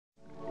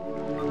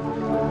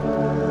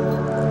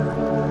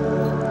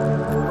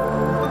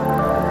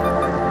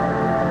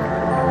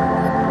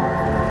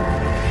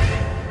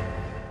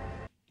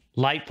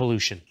light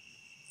pollution,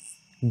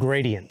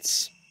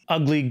 gradients,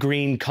 ugly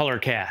green color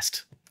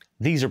cast.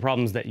 These are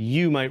problems that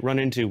you might run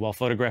into while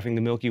photographing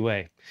the Milky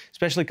Way,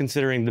 especially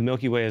considering the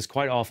Milky Way is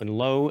quite often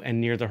low and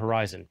near the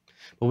horizon.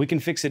 But we can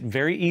fix it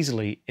very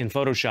easily in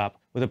Photoshop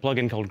with a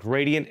plugin called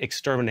Gradient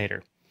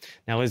Exterminator.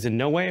 Now, it is in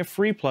no way a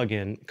free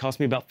plugin. It cost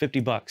me about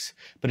 50 bucks,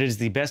 but it is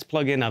the best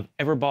plugin I've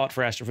ever bought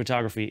for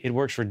astrophotography. It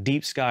works for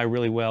deep sky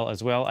really well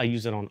as well. I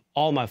use it on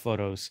all my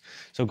photos.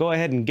 So go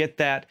ahead and get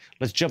that.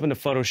 Let's jump into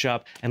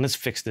Photoshop and let's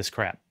fix this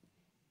crap.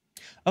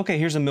 Okay,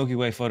 here's a Milky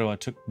Way photo I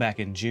took back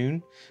in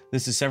June.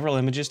 This is several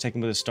images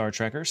taken with a star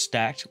tracker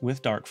stacked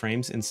with dark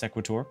frames in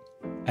Sequitur.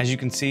 As you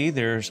can see,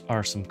 there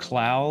are some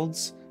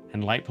clouds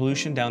and light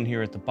pollution down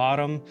here at the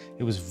bottom.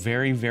 It was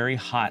very, very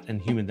hot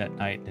and humid that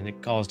night, and it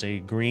caused a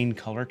green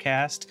color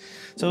cast.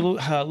 So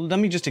let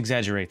me just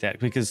exaggerate that,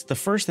 because the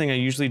first thing I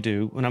usually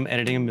do when I'm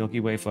editing a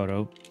Milky Way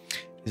photo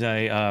is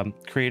I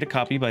create a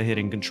copy by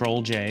hitting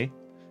Control-J,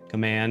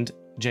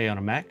 Command-J on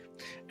a Mac,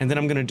 and then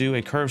I'm gonna do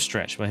a curve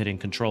stretch by hitting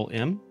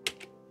Control-M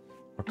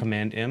or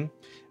Command-M,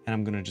 and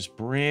I'm gonna just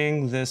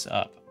bring this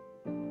up.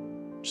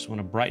 Just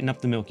wanna brighten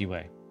up the Milky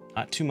Way.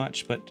 Not too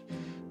much, but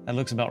that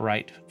looks about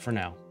right for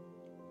now.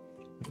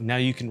 Now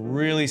you can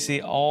really see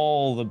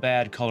all the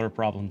bad color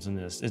problems in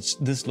this.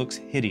 This looks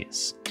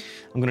hideous.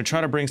 I'm gonna try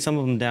to bring some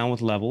of them down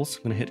with levels.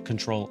 I'm gonna hit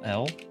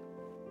Control-L.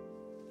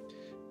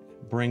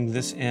 Bring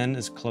this in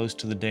as close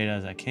to the data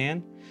as I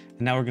can. And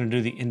now we're gonna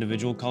do the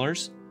individual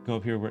colors. Go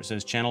up here where it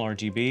says Channel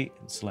RGB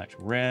and select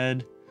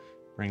red.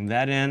 Bring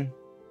that in.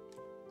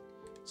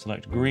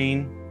 Select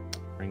green.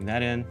 Bring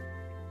that in.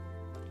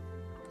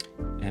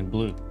 And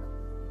blue.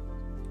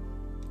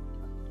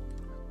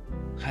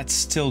 That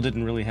still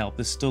didn't really help.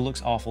 This still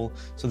looks awful.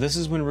 So this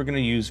is when we're gonna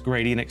use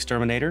Gradient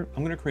Exterminator.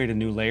 I'm gonna create a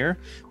new layer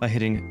by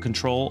hitting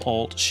Control,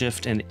 Alt,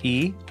 Shift, and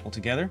E all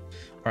together.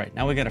 All right,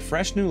 now we got a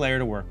fresh new layer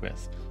to work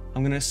with.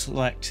 I'm gonna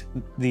select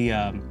the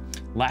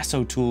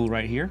lasso tool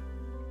right here.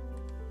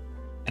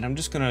 And I'm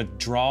just gonna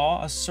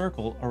draw a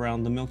circle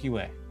around the Milky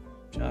Way,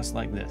 just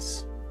like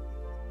this.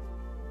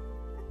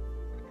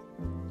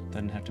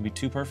 Doesn't have to be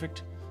too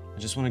perfect. I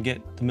just want to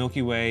get the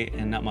Milky Way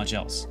and not much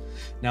else.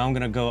 Now I'm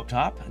going to go up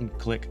top and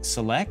click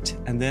Select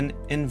and then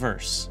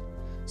Inverse.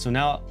 So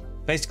now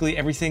basically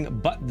everything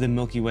but the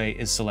Milky Way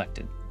is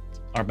selected.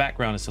 Our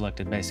background is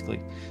selected basically.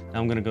 Now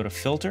I'm going to go to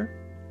Filter,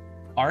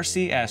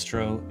 RC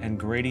Astro, and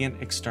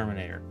Gradient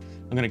Exterminator.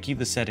 I'm going to keep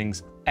the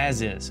settings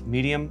as is,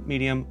 medium,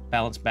 medium,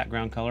 balanced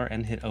background color,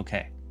 and hit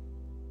OK.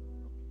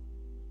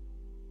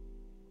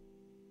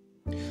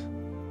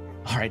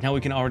 All right, now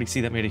we can already see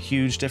that made a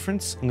huge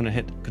difference. I'm gonna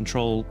hit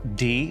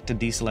Control-D to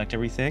deselect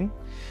everything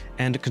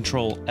and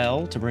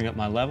Control-L to bring up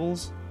my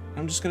levels.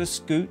 I'm just gonna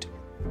scoot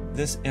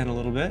this in a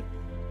little bit.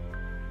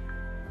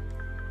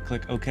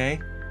 Click OK.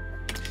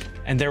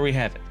 And there we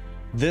have it.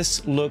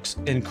 This looks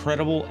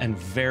incredible and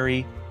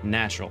very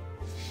natural.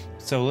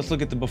 So let's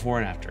look at the before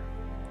and after.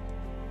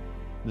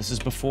 This is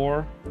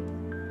before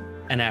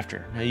and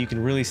after. Now you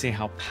can really see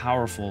how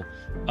powerful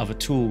of a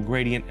tool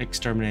Gradient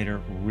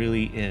Exterminator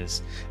really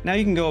is. Now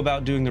you can go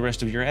about doing the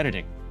rest of your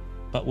editing.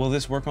 But will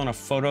this work on a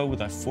photo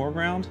with a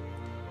foreground?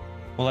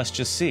 Well, let's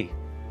just see.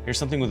 Here's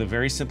something with a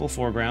very simple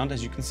foreground.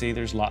 As you can see,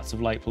 there's lots of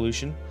light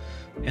pollution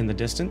in the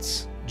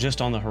distance, just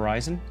on the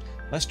horizon.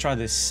 Let's try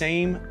this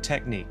same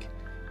technique.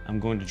 I'm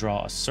going to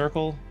draw a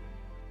circle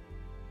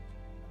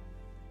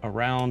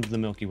around the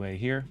Milky Way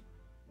here.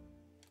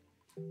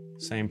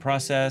 Same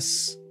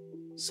process,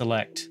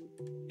 select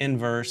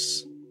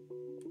Inverse,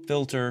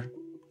 Filter,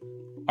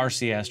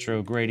 RC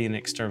Astro, Gradient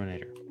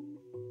Exterminator.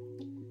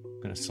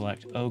 I'm going to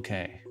select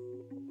OK.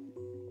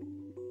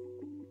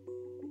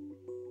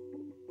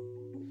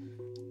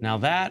 Now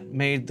that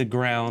made the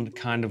ground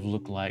kind of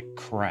look like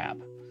crap.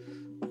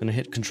 I'm going to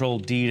hit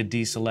Control-D to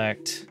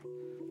deselect,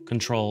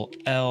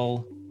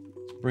 Control-L,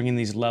 bringing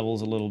these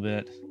levels a little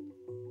bit.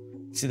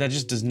 See, that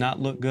just does not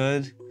look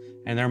good.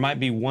 And there might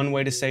be one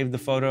way to save the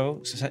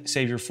photo,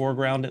 save your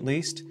foreground at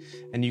least.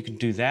 And you can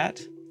do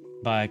that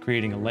by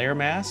creating a layer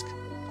mask.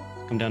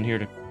 Come down here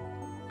to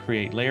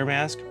create layer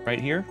mask right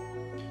here.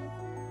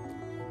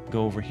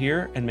 Go over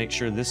here and make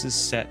sure this is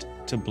set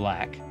to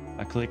black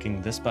by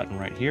clicking this button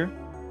right here.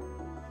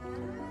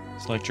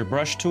 Select your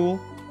brush tool.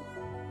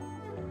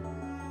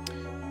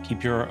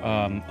 Keep your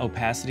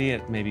opacity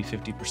at maybe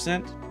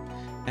 50%.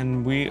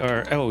 And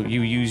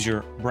you use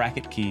your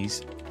bracket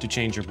keys to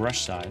change your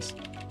brush size.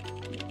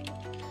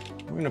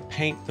 We're gonna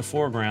paint the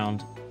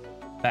foreground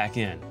back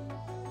in.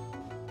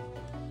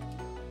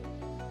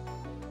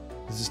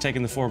 This is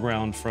taking the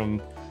foreground from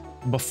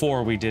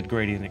before we did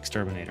Gradient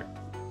Exterminator.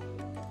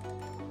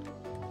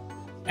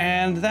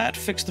 And that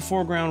fixed the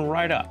foreground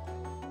right up.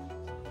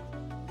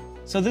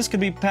 So this could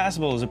be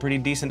passable as a pretty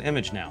decent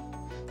image now.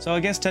 So I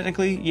guess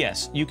technically,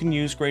 yes, you can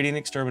use Gradient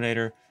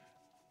Exterminator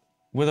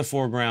with a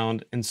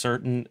foreground in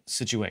certain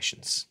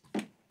situations.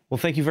 Well,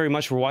 thank you very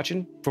much for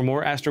watching. For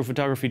more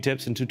astrophotography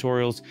tips and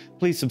tutorials,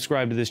 please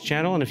subscribe to this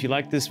channel. And if you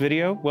like this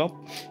video,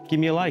 well, give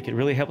me a like. It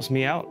really helps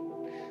me out.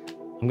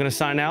 I'm gonna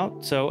sign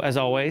out. So as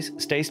always,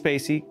 stay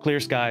spacey, clear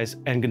skies,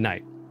 and good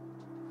night.